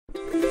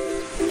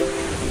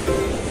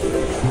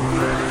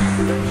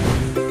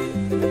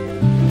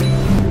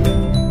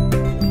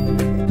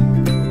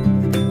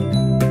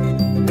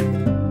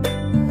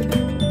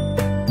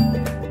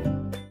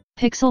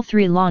Pixel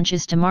 3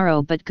 launches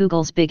tomorrow, but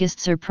Google's biggest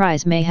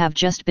surprise may have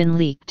just been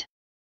leaked.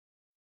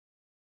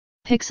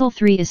 Pixel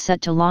 3 is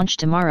set to launch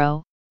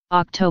tomorrow,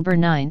 October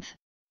 9,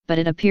 but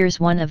it appears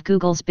one of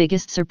Google's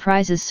biggest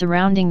surprises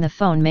surrounding the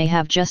phone may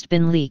have just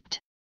been leaked.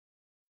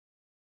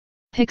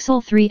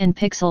 Pixel 3 and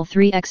Pixel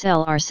 3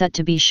 XL are set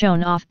to be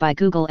shown off by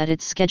Google at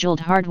its scheduled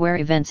hardware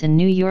events in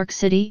New York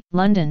City,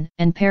 London,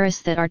 and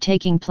Paris that are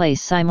taking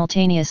place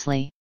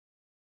simultaneously.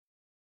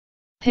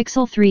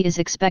 Pixel 3 is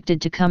expected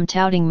to come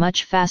touting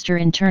much faster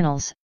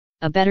internals,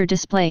 a better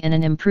display and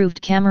an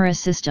improved camera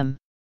system.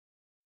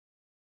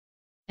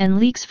 And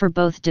leaks for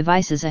both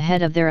devices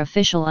ahead of their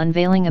official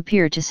unveiling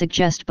appear to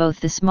suggest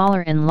both the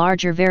smaller and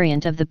larger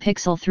variant of the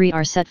Pixel 3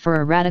 are set for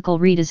a radical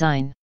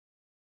redesign.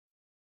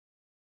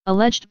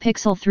 Alleged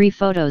Pixel 3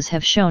 photos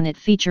have shown it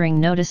featuring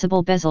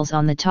noticeable bezels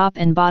on the top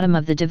and bottom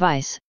of the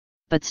device,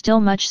 but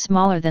still much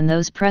smaller than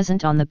those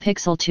present on the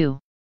Pixel 2.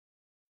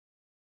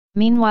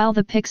 Meanwhile,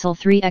 the Pixel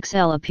 3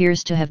 XL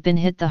appears to have been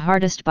hit the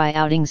hardest by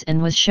outings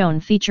and was shown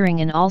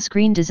featuring an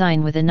all-screen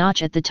design with a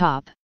notch at the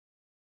top.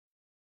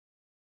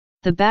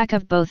 The back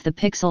of both the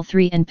Pixel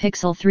 3 and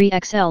Pixel 3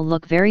 XL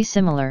look very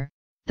similar.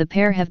 The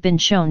pair have been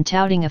shown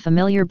touting a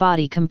familiar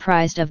body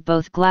comprised of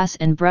both glass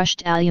and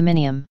brushed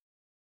aluminium.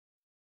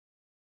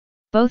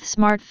 Both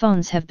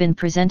smartphones have been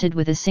presented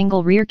with a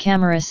single rear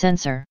camera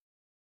sensor.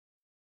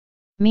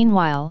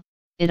 Meanwhile,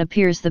 it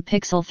appears the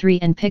Pixel 3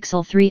 and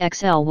Pixel 3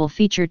 XL will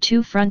feature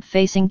two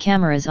front-facing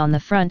cameras on the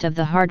front of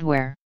the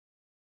hardware.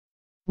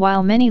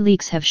 While many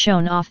leaks have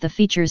shown off the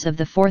features of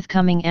the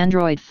forthcoming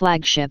Android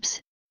flagships,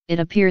 it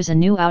appears a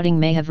new outing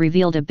may have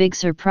revealed a big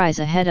surprise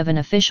ahead of an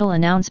official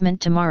announcement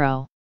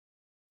tomorrow.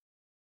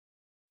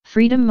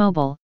 Freedom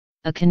Mobile,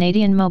 a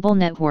Canadian mobile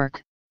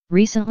network,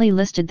 recently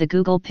listed the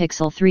Google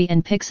Pixel 3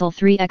 and Pixel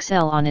 3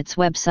 XL on its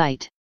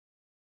website.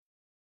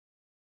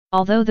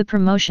 Although the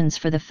promotions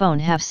for the phone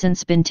have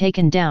since been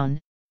taken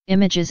down,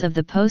 images of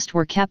the post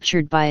were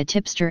captured by a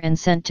tipster and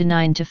sent to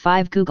 9 to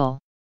 5 Google.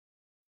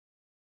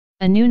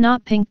 A new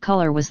not pink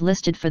color was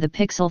listed for the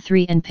Pixel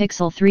 3 and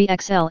Pixel 3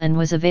 XL and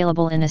was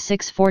available in a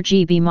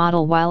 64GB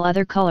model, while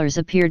other colors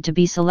appeared to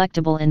be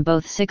selectable in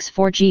both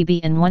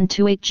 64GB and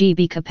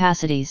 128GB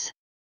capacities.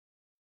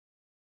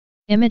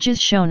 Images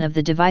shown of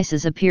the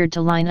devices appeared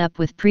to line up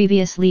with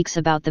previous leaks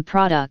about the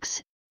products,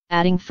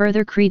 adding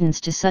further credence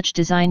to such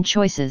design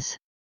choices.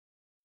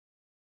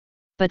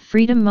 But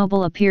Freedom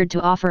Mobile appeared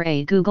to offer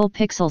a Google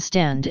Pixel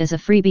stand as a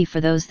freebie for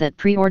those that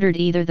pre-ordered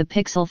either the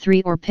Pixel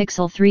 3 or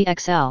Pixel 3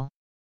 XL.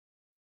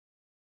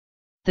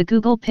 The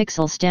Google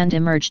Pixel stand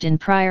emerged in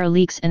prior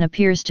leaks and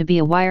appears to be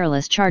a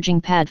wireless charging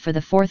pad for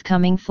the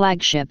forthcoming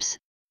flagships,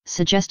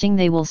 suggesting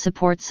they will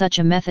support such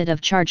a method of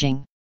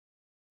charging.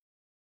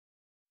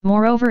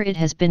 Moreover, it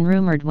has been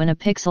rumored when a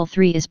Pixel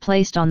 3 is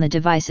placed on the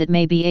device it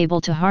may be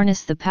able to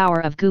harness the power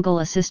of Google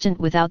Assistant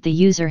without the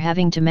user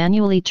having to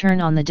manually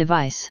turn on the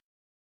device.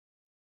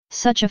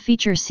 Such a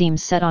feature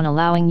seems set on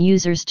allowing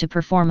users to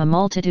perform a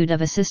multitude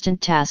of assistant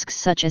tasks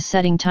such as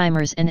setting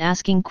timers and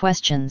asking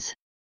questions.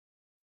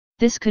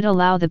 This could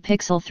allow the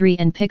Pixel 3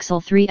 and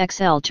Pixel 3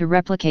 XL to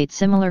replicate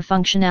similar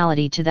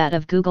functionality to that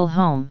of Google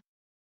Home.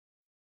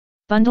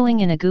 Bundling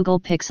in a Google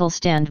Pixel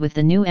stand with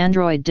the new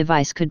Android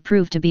device could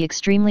prove to be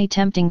extremely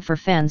tempting for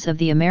fans of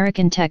the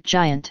American tech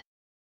giant.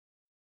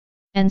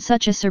 And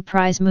such a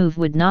surprise move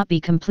would not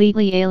be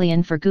completely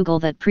alien for Google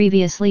that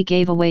previously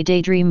gave away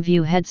Daydream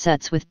View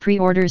headsets with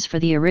pre-orders for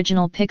the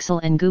original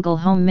Pixel and Google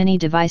Home Mini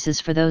devices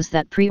for those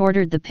that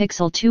pre-ordered the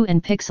Pixel 2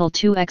 and Pixel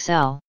 2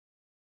 XL.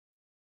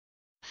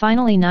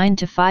 Finally, 9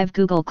 to 5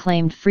 Google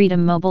claimed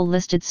Freedom Mobile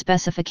listed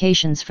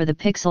specifications for the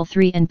Pixel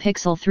 3 and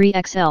Pixel 3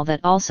 XL that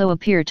also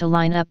appear to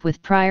line up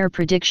with prior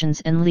predictions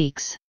and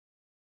leaks.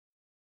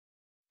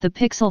 The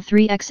Pixel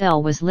 3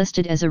 XL was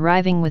listed as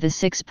arriving with a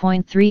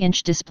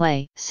 6.3-inch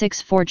display,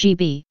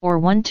 64GB or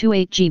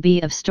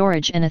 128GB of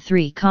storage and a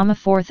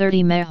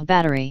 3,430 mAh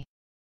battery.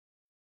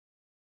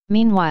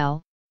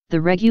 Meanwhile, the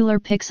regular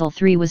Pixel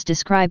 3 was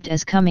described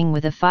as coming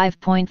with a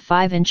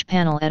 5.5-inch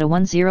panel at a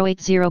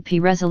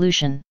 1080p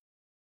resolution.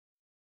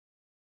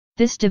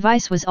 This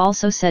device was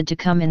also said to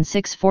come in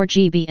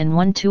 64GB and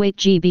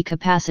 128GB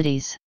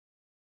capacities.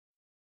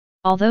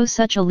 Although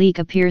such a leak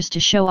appears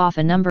to show off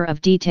a number of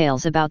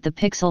details about the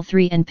Pixel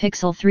 3 and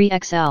Pixel 3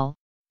 XL,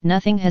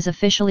 nothing has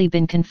officially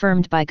been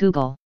confirmed by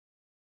Google.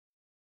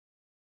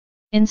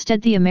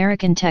 Instead, the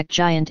American tech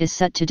giant is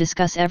set to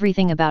discuss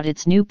everything about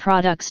its new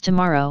products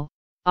tomorrow,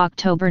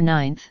 October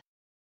 9.